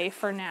of the way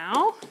for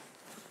now.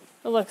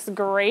 It looks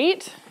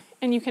great.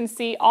 And you can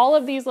see all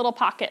of these little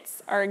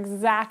pockets are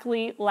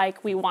exactly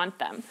like we want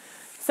them.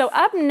 So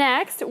up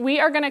next, we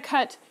are gonna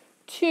cut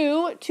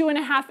 2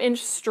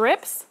 2.5-inch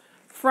strips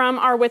from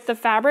our width of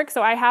fabric.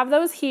 So I have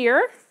those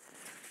here.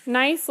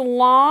 Nice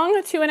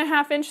long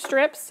 2.5-inch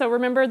strips. So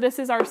remember, this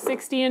is our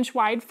 60-inch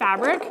wide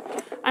fabric.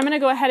 I'm gonna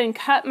go ahead and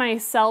cut my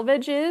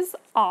selvages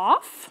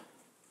off.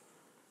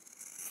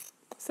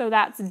 So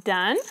that's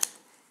done.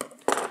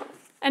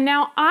 And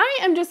now I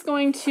am just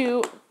going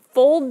to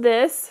fold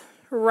this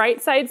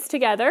right sides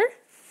together.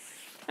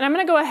 And I'm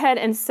gonna go ahead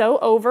and sew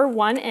over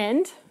one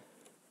end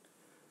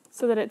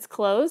so that it's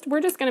closed.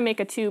 We're just gonna make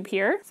a tube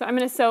here. So I'm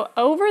gonna sew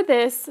over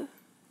this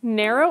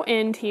narrow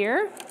end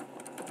here.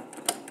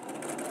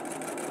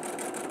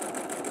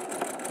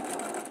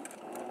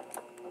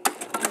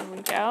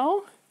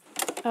 Go.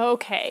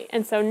 Okay,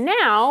 and so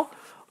now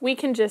we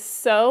can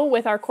just sew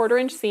with our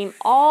 1/4-inch seam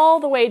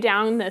all the way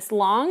down this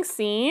long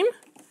seam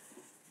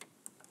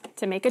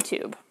to make a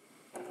tube.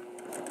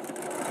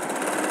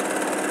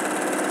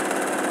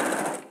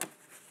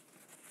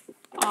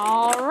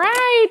 All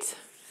right,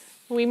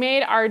 we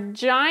made our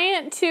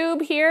giant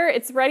tube here.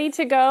 It's ready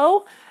to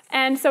go.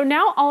 And so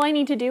now all I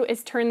need to do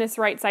is turn this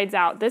right sides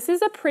out. This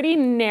is a pretty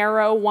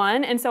narrow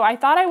one, and so I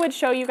thought I would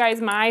show you guys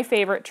my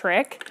favorite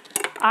trick.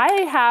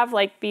 I have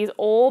like these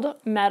old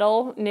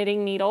metal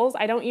knitting needles.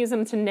 I don't use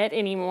them to knit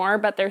anymore,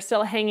 but they're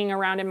still hanging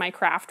around in my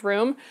craft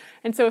room.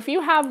 And so if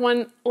you have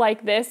one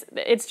like this,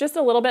 it's just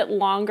a little bit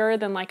longer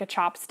than like a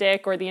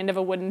chopstick or the end of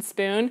a wooden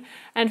spoon.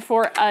 And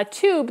for a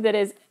tube that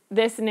is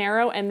this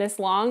narrow and this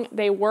long,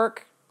 they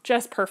work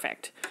just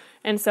perfect.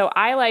 And so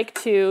I like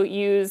to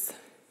use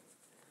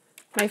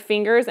my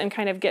fingers and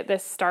kind of get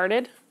this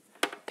started,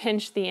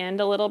 pinch the end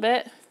a little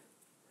bit,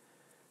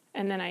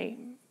 and then I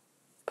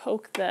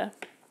poke the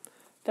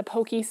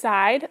pokey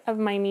side of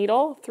my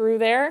needle through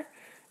there,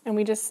 and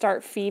we just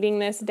start feeding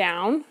this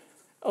down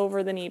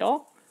over the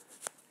needle,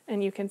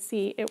 and you can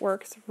see it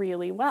works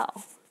really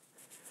well.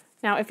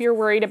 Now, if you're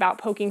worried about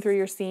poking through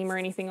your seam or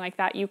anything like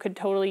that, you could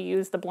totally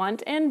use the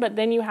blunt end, but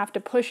then you have to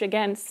push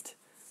against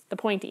the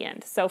pointy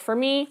end. So for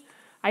me,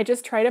 I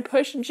just try to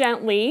push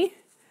gently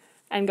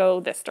and go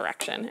this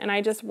direction, and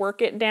I just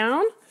work it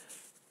down.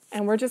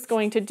 And we're just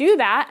going to do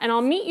that, and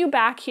I'll meet you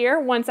back here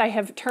once I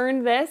have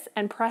turned this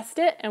and pressed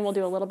it, and we'll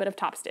do a little bit of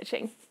top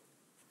stitching.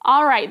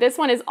 All right, this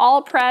one is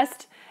all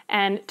pressed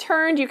and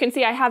turned. You can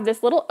see I have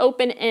this little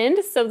open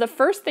end, so the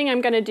first thing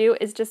I'm gonna do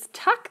is just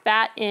tuck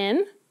that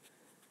in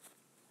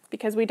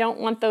because we don't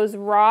want those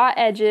raw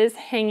edges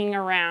hanging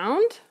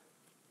around.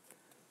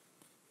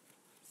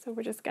 So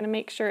we're just gonna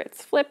make sure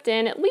it's flipped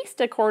in at least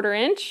 1/4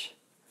 inch.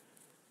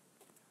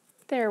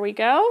 There we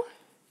go.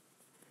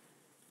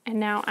 And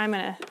now I'm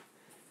gonna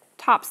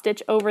top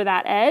stitch over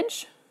that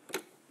edge.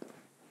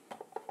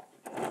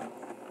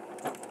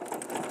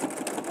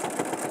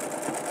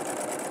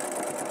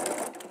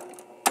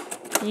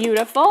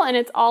 Beautiful, and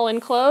it's all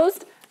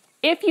enclosed.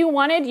 If you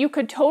wanted, you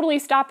could totally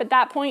stop at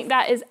that point.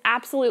 That is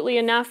absolutely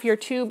enough. Your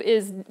tube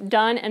is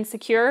done and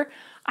secure.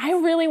 I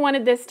really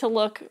wanted this to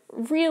look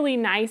really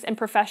nice and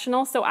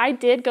professional, so I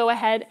did go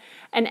ahead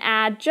and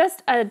add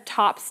just a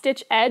top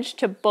stitch edge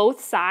to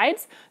both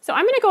sides. So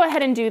I'm gonna go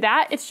ahead and do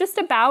that. It's just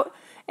about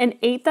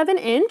 1/8 of an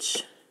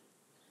inch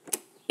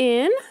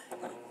in.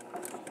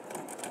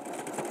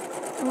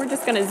 And we're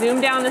just gonna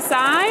zoom down the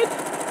side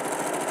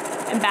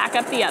and back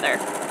up the other.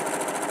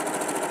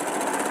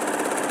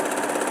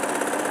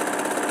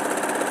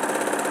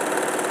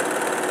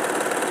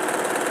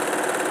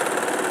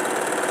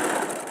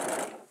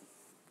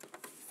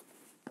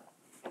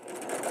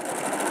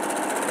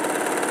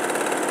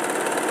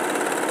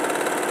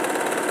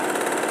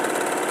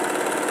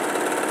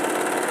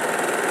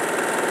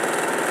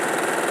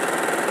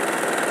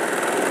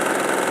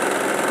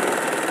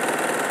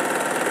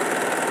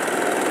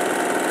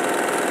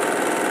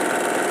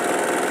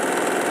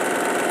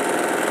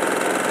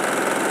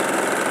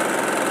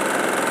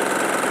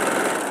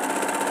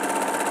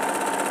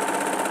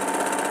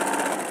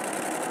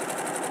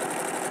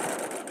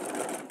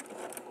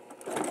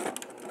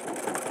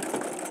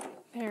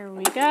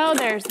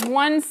 There's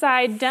one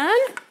side done.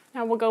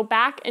 Now we'll go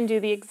back and do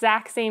the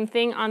exact same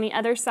thing on the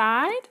other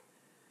side.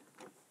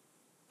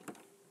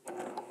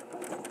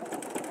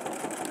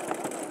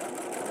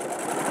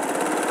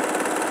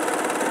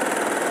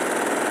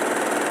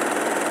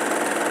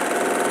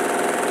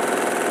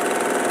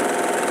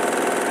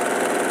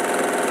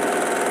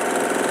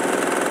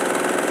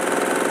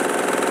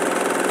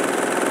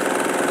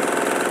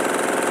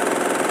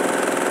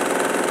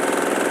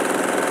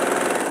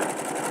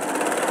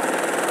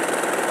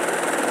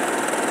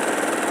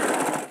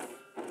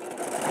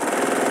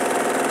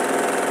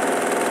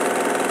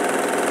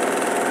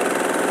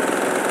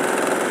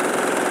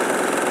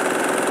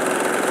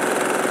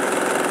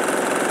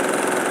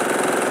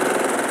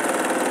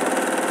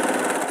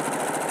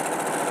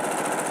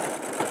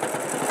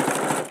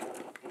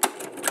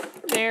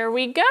 There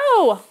we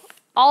go,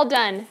 all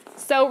done.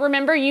 So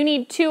remember, you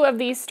need 2 of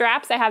these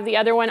straps. I have the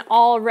other one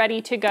all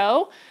ready to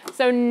go.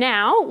 So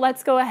now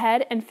let's go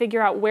ahead and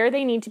figure out where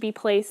they need to be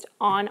placed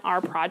on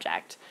our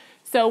project.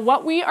 So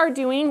what we are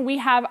doing, we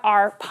have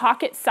our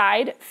pocket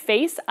side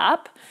face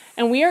up,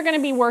 and we are gonna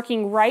be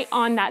working right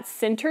on that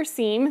center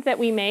seam that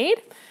we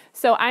made.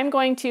 So I'm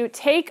going to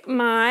take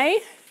my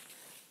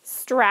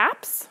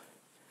straps,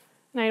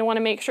 and I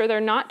wanna make sure they're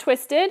not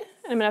twisted.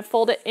 I'm gonna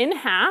fold it in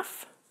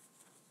half,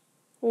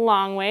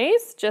 long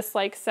ways, just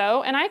like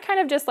so. And I kind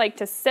of just like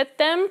to sit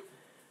them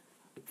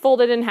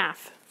folded in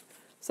half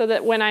so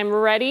that when I'm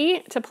ready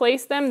to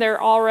place them,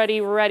 they're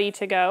already ready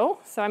to go.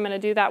 So I'm gonna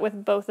do that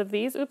with both of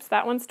these. Oops,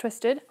 that one's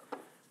twisted.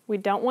 We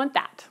don't want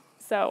that.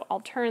 So I'll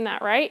turn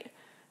that right,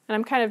 and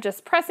I'm kind of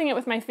just pressing it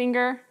with my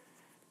finger,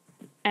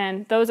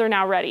 and those are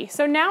now ready.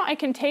 So now I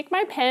can take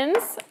my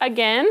pins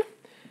again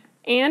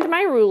and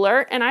my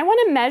ruler, and I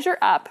wanna measure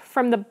up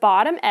from the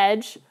bottom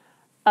edge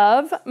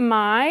of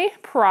my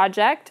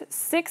project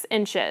 6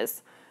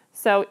 inches.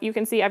 So you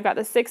can see I've got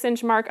the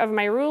 6-inch mark of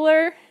my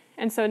ruler,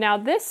 and so now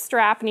this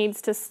strap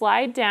needs to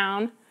slide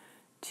down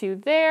to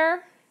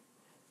there.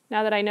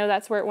 Now that I know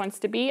that's where it wants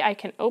to be, I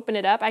can open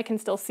it up. I can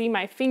still see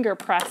my finger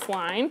press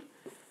line.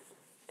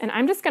 And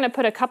I'm just gonna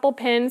put a couple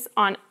pins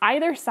on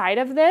either side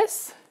of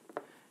this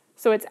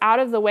so it's out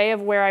of the way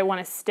of where I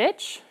wanna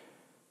stitch,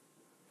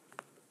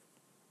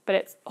 but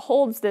it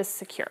holds this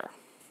secure.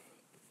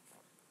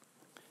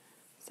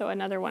 So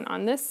another one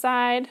on this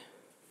side.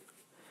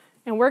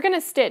 And we're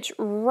gonna stitch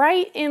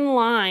right in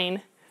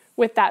line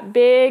with that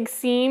big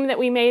seam that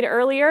we made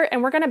earlier,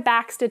 and we're gonna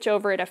back stitch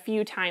over it a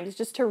few times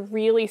just to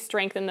really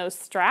strengthen those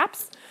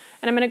straps.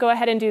 And I'm gonna go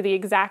ahead and do the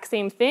exact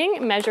same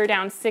thing, measure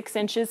down 6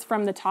 inches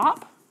from the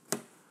top.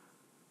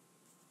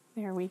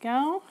 There we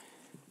go.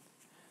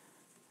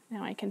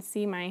 Now I can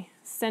see my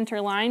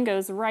center line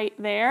goes right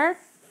there.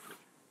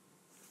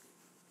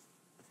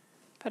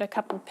 Put a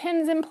couple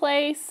pins in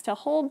place to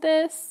hold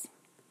this.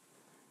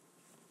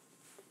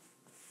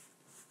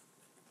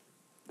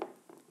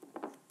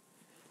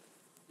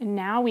 And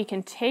now we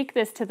can take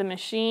this to the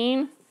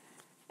machine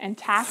and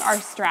tack our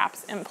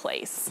straps in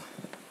place.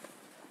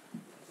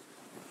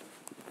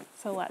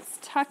 So let's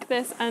tuck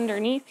this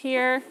underneath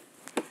here.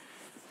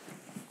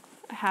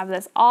 I have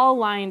this all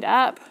lined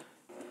up.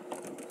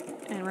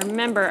 And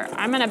remember,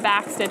 I'm gonna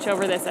back stitch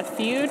over this a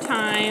few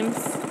times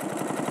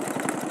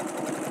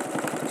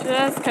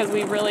just because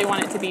we really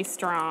want it to be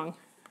strong.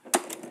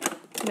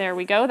 There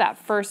we go, that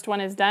first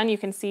one is done. You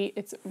can see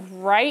it's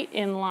right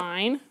in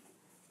line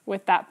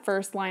with that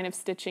first line of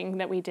stitching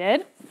that we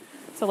did.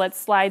 So let's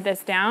slide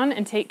this down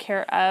and take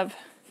care of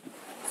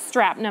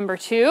strap number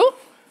 2.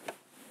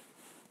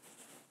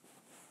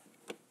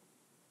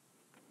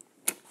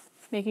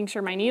 Making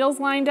sure my needle's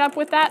lined up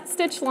with that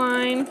stitch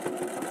line,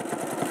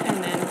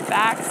 and then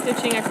back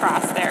stitching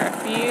across there a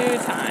few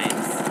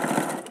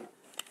times.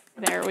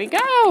 There we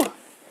go.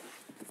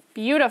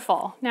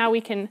 Beautiful. Now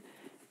we can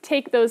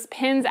take those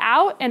pins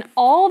out, and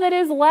all that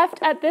is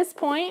left at this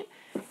point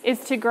is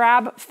to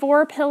grab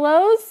 4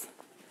 pillows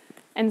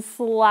and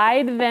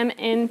slide them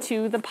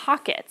into the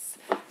pockets.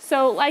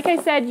 So like I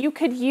said, you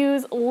could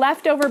use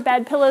leftover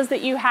bed pillows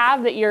that you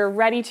have that you're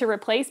ready to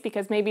replace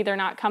because maybe they're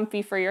not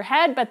comfy for your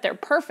head, but they're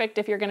perfect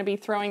if you're going to be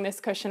throwing this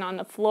cushion on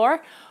the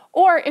floor.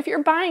 Or if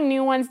you're buying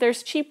new ones,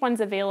 there's cheap ones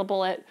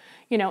available at,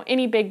 you know,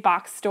 any big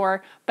box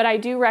store, but I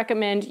do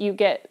recommend you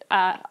get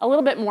a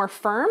little bit more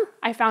firm.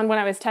 I found when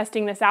I was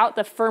testing this out,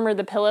 the firmer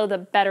the pillow, the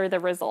better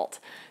the result.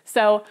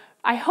 So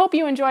I hope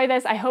you enjoy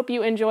this. I hope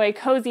you enjoy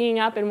cozying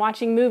up and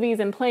watching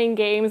movies and playing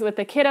games with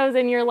the kiddos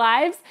in your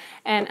lives.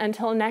 And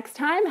until next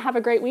time, have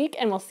a great week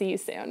and we'll see you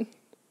soon.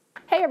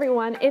 Hey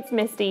everyone, it's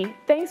Misty.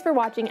 Thanks for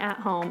watching at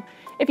home.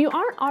 If you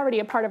aren't already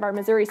a part of our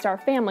Missouri Star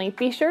family,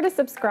 be sure to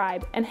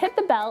subscribe and hit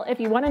the bell if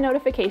you want a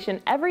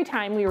notification every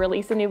time we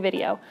release a new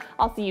video.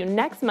 I'll see you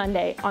next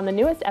Monday on the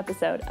newest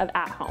episode of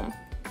At Home.